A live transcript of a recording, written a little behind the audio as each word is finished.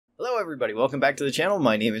Hello everybody, welcome back to the channel.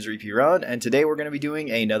 My name is Ron, and today we're going to be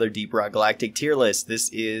doing another Deep Rock Galactic tier list. This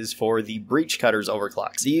is for the Breach Cutters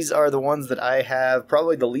Overclocks. These are the ones that I have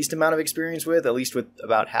probably the least amount of experience with, at least with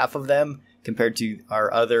about half of them, compared to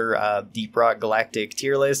our other Deep Rock Galactic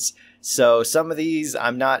tier lists. So some of these,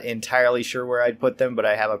 I'm not entirely sure where I'd put them, but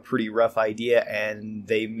I have a pretty rough idea, and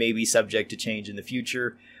they may be subject to change in the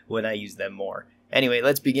future when I use them more. Anyway,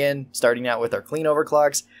 let's begin, starting out with our clean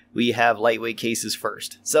overclocks. We have lightweight cases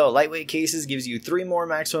first. So lightweight cases gives you 3 more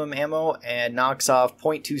maximum ammo and knocks off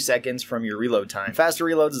 0.2 seconds from your reload time. Faster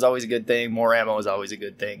reloads is always a good thing, more ammo is always a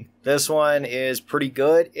good thing. This one is pretty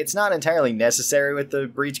good. It's not entirely necessary with the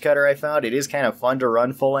breach cutter, I found. It is kind of fun to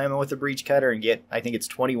run full ammo with the breach cutter and get, I think it's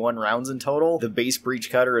 21 rounds in total. The base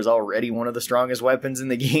breach cutter is already one of the strongest weapons in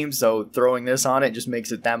the game, so throwing this on it just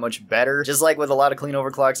makes it that much better. Just like with a lot of clean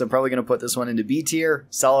overclocks, I'm probably going to put this one into B tier.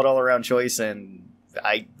 Solid all around choice, and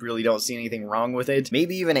I really don't see anything wrong with it.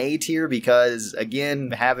 Maybe even A tier because,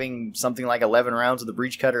 again, having something like 11 rounds with the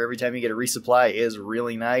breach cutter every time you get a resupply is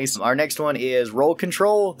really nice. Our next one is roll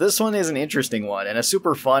control. This one is an interesting one and a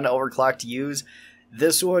super fun overclock to use.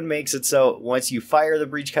 This one makes it so once you fire the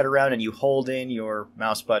breach cutter round and you hold in your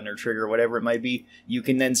mouse button or trigger, whatever it might be, you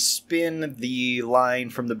can then spin the line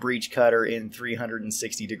from the breach cutter in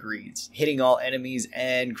 360 degrees, hitting all enemies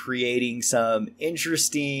and creating some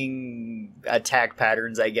interesting attack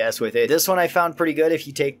patterns, I guess, with it. This one I found pretty good if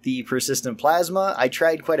you take the persistent plasma. I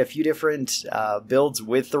tried quite a few different builds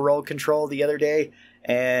with the roll control the other day,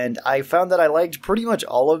 and I found that I liked pretty much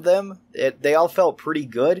all of them. They all felt pretty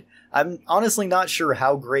good. I'm honestly not sure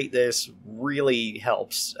how great this really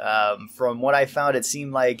helps. From what I found, it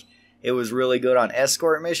seemed like it was really good on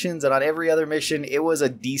escort missions, and on every other mission, it was a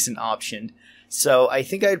decent option. So I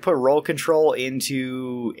think I'd put roll control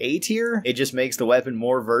into A tier. It just makes the weapon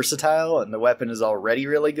more versatile, and the weapon is already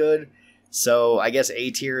really good. So I guess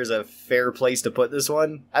A tier is a fair place to put this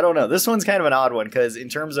one. I don't know. This one's kind of an odd one, because in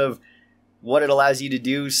terms of what it allows you to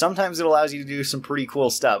do, sometimes it allows you to do some pretty cool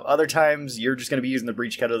stuff. Other times, you're just going to be using the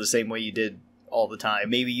breach cutter the same way you did all the time,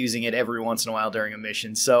 maybe using it every once in a while during a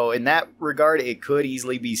mission. So in that regard, it could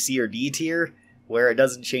easily be C or D tier, where it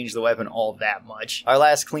doesn't change the weapon all that much. Our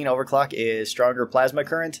last clean overclock is stronger plasma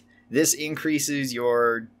current. This increases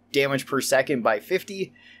your damage per second by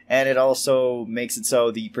 50, and it also makes it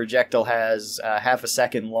so the projectile has half a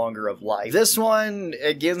second longer of life. This one,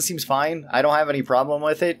 again, seems fine. I don't have any problem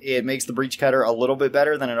with it. It makes the breach cutter a little bit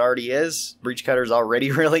better than it already is. Breach cutter is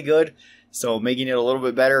already really good, so making it a little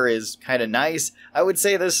bit better is kind of nice. I would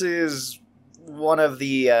say this is one of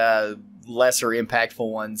the lesser impactful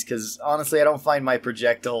ones, because honestly I don't find my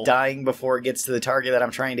projectile dying before it gets to the target that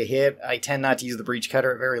I'm trying to hit. I tend not to use the breach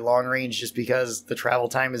cutter at very long range just because the travel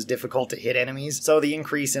time is difficult to hit enemies, so the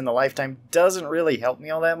increase in the lifetime doesn't really help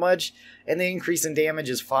me all that much, and the increase in damage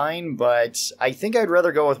is fine, but I think I'd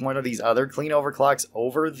rather go with one of these other clean overclocks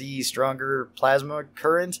over the stronger plasma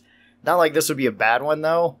current. Not like this would be a bad one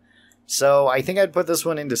though. So I think I'd put this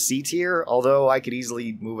one into C tier, although I could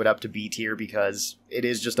easily move it up to B tier because it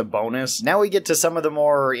is just a bonus. Now we get to some of the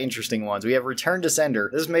more interesting ones. We have Return to Sender.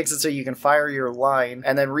 This makes it so you can fire your line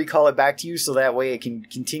and then recall it back to you, so that way it can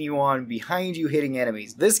continue on behind you hitting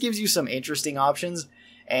enemies. This gives you some interesting options,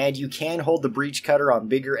 and you can hold the breach cutter on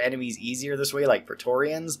bigger enemies easier this way, like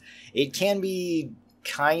Praetorians. It can be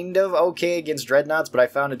kind of okay against Dreadnoughts, but I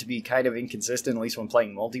found it to be kind of inconsistent, at least when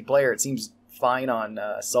playing multiplayer. It seems fine on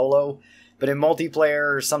solo, but in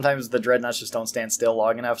multiplayer sometimes the Dreadnoughts just don't stand still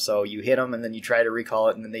long enough, so you hit them and then you try to recall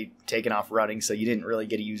it and then they taken off running, so you didn't really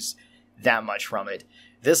get to use that much from it.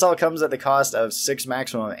 This all comes at the cost of 6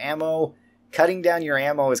 maximum ammo. Cutting down your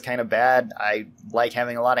ammo is kind of bad. I like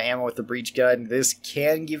having a lot of ammo with the breach gun. This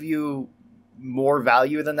can give you more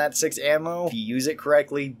value than that 6 ammo if you use it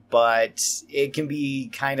correctly, but it can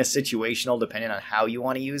be kind of situational depending on how you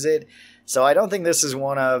want to use it. So I don't think this is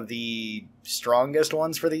one of the strongest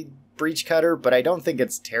ones for the breach cutter, but I don't think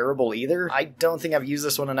it's terrible either. I don't think I've used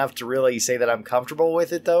this one enough to really say that I'm comfortable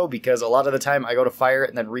with it though, because a lot of the time I go to fire it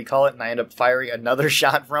and then recall it and I end up firing another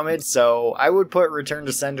shot from it. So I would put Return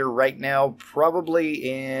to Sender right now probably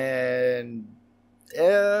in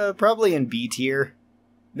B tier.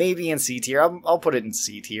 Maybe in C tier. I'll put it in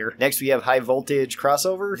C tier. Next we have high voltage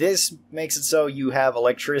crossover. This makes it so you have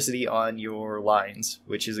electricity on your lines,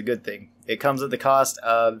 which is a good thing. It comes at the cost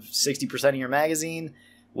of 60% of your magazine,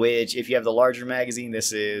 which if you have the larger magazine,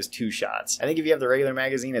 this is 2 shots. I think if you have the regular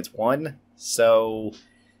magazine, it's 1. So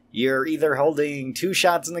you're either holding 2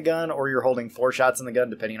 shots in the gun or you're holding 4 shots in the gun,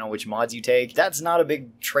 depending on which mods you take. That's not a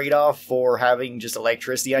big trade-off for having just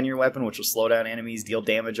electricity on your weapon, which will slow down enemies, deal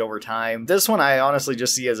damage over time. This one I honestly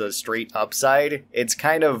just see as a straight upside. It's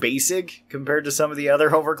kind of basic compared to some of the other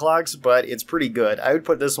overclocks, but it's pretty good. I would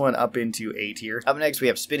put this one up into A tier. Up next we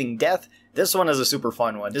have Spinning Death. This one is a super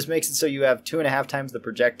fun one. This makes it so you have 2.5 times the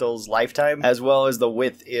projectile's lifetime, as well as the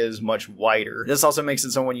width is much wider. This also makes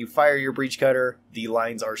it so when you fire your breach cutter, the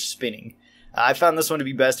lines are spinning. I found this one to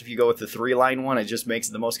be best if you go with the 3-line one. It just makes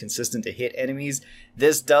it the most consistent to hit enemies.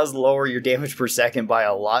 This does lower your damage per second by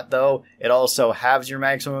a lot though. It also halves your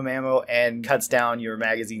maximum ammo and cuts down your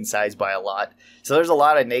magazine size by a lot. So there's a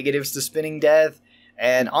lot of negatives to Spinning Death,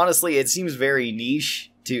 and honestly it seems very niche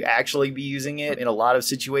to actually be using it in a lot of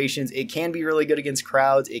situations. It can be really good against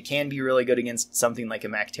crowds. It can be really good against something like a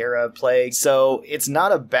Mactera plague. So it's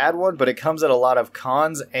not a bad one, but it comes at a lot of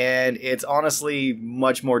cons, and it's honestly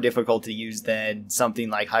much more difficult to use than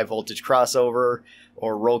something like high voltage crossover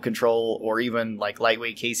or roll control, or even like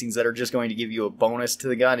lightweight casings that are just going to give you a bonus to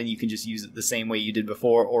the gun and you can just use it the same way you did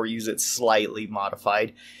before or use it slightly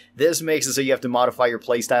modified. This makes it so you have to modify your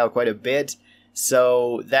playstyle quite a bit.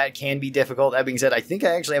 So that can be difficult. That being said, I think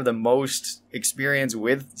I actually have the most experience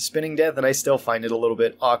with Spinning Death, and I still find it a little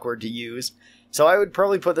bit awkward to use. So I would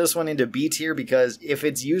probably put this one into B tier, because if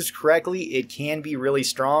it's used correctly, it can be really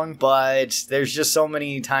strong, but there's just so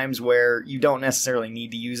many times where you don't necessarily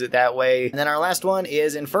need to use it that way. And then our last one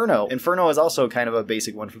is Inferno. Inferno is also kind of a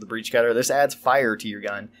basic one for the breach cutter. This adds fire to your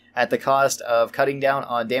gun at the cost of cutting down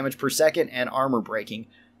on damage per second and armor breaking.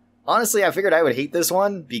 Honestly, I figured I would hate this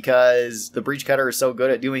one because the breach cutter is so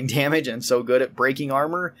good at doing damage and so good at breaking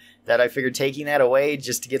armor that I figured taking that away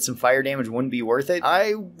just to get some fire damage wouldn't be worth it.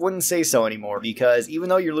 I wouldn't say so anymore, because even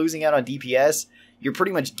though you're losing out on DPS, you're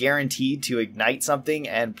pretty much guaranteed to ignite something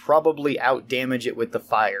and probably out damage it with the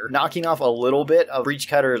fire. Knocking off a little bit of breach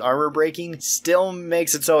cutter's armor breaking still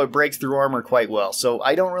makes it so it breaks through armor quite well. So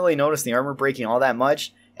I don't really notice the armor breaking all that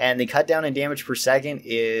much. And the cut down in damage per second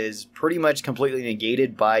is pretty much completely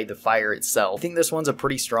negated by the fire itself. I think this one's a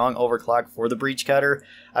pretty strong overclock for the breach cutter.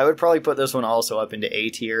 I would probably put this one also up into A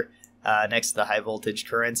tier, next to the high voltage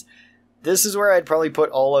currents. This is where I'd probably put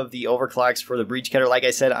all of the overclocks for the breach cutter. Like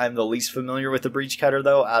I said, I'm the least familiar with the breach cutter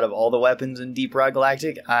though, out of all the weapons in Deep Rock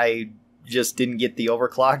Galactic. I just didn't get the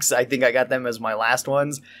overclocks. I think I got them as my last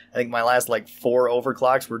ones. I think my last like 4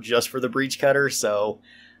 overclocks were just for the breach cutter, so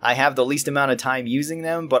I have the least amount of time using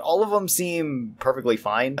them, but all of them seem perfectly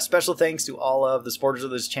fine. Special thanks to all of the supporters of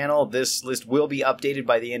this channel. This list will be updated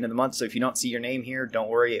by the end of the month, so if you don't see your name here, don't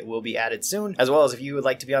worry, it will be added soon. As well as if you would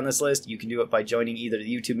like to be on this list, you can do it by joining either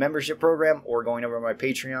the YouTube membership program or going over to my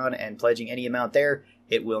Patreon and pledging any amount there.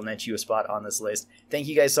 It will net you a spot on this list. Thank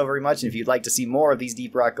you guys so very much, and if you'd like to see more of these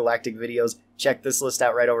Deep Rock Galactic videos, check this list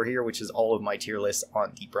out right over here, which is all of my tier lists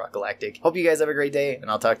on Deep Rock Galactic. Hope you guys have a great day, and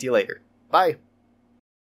I'll talk to you later. Bye!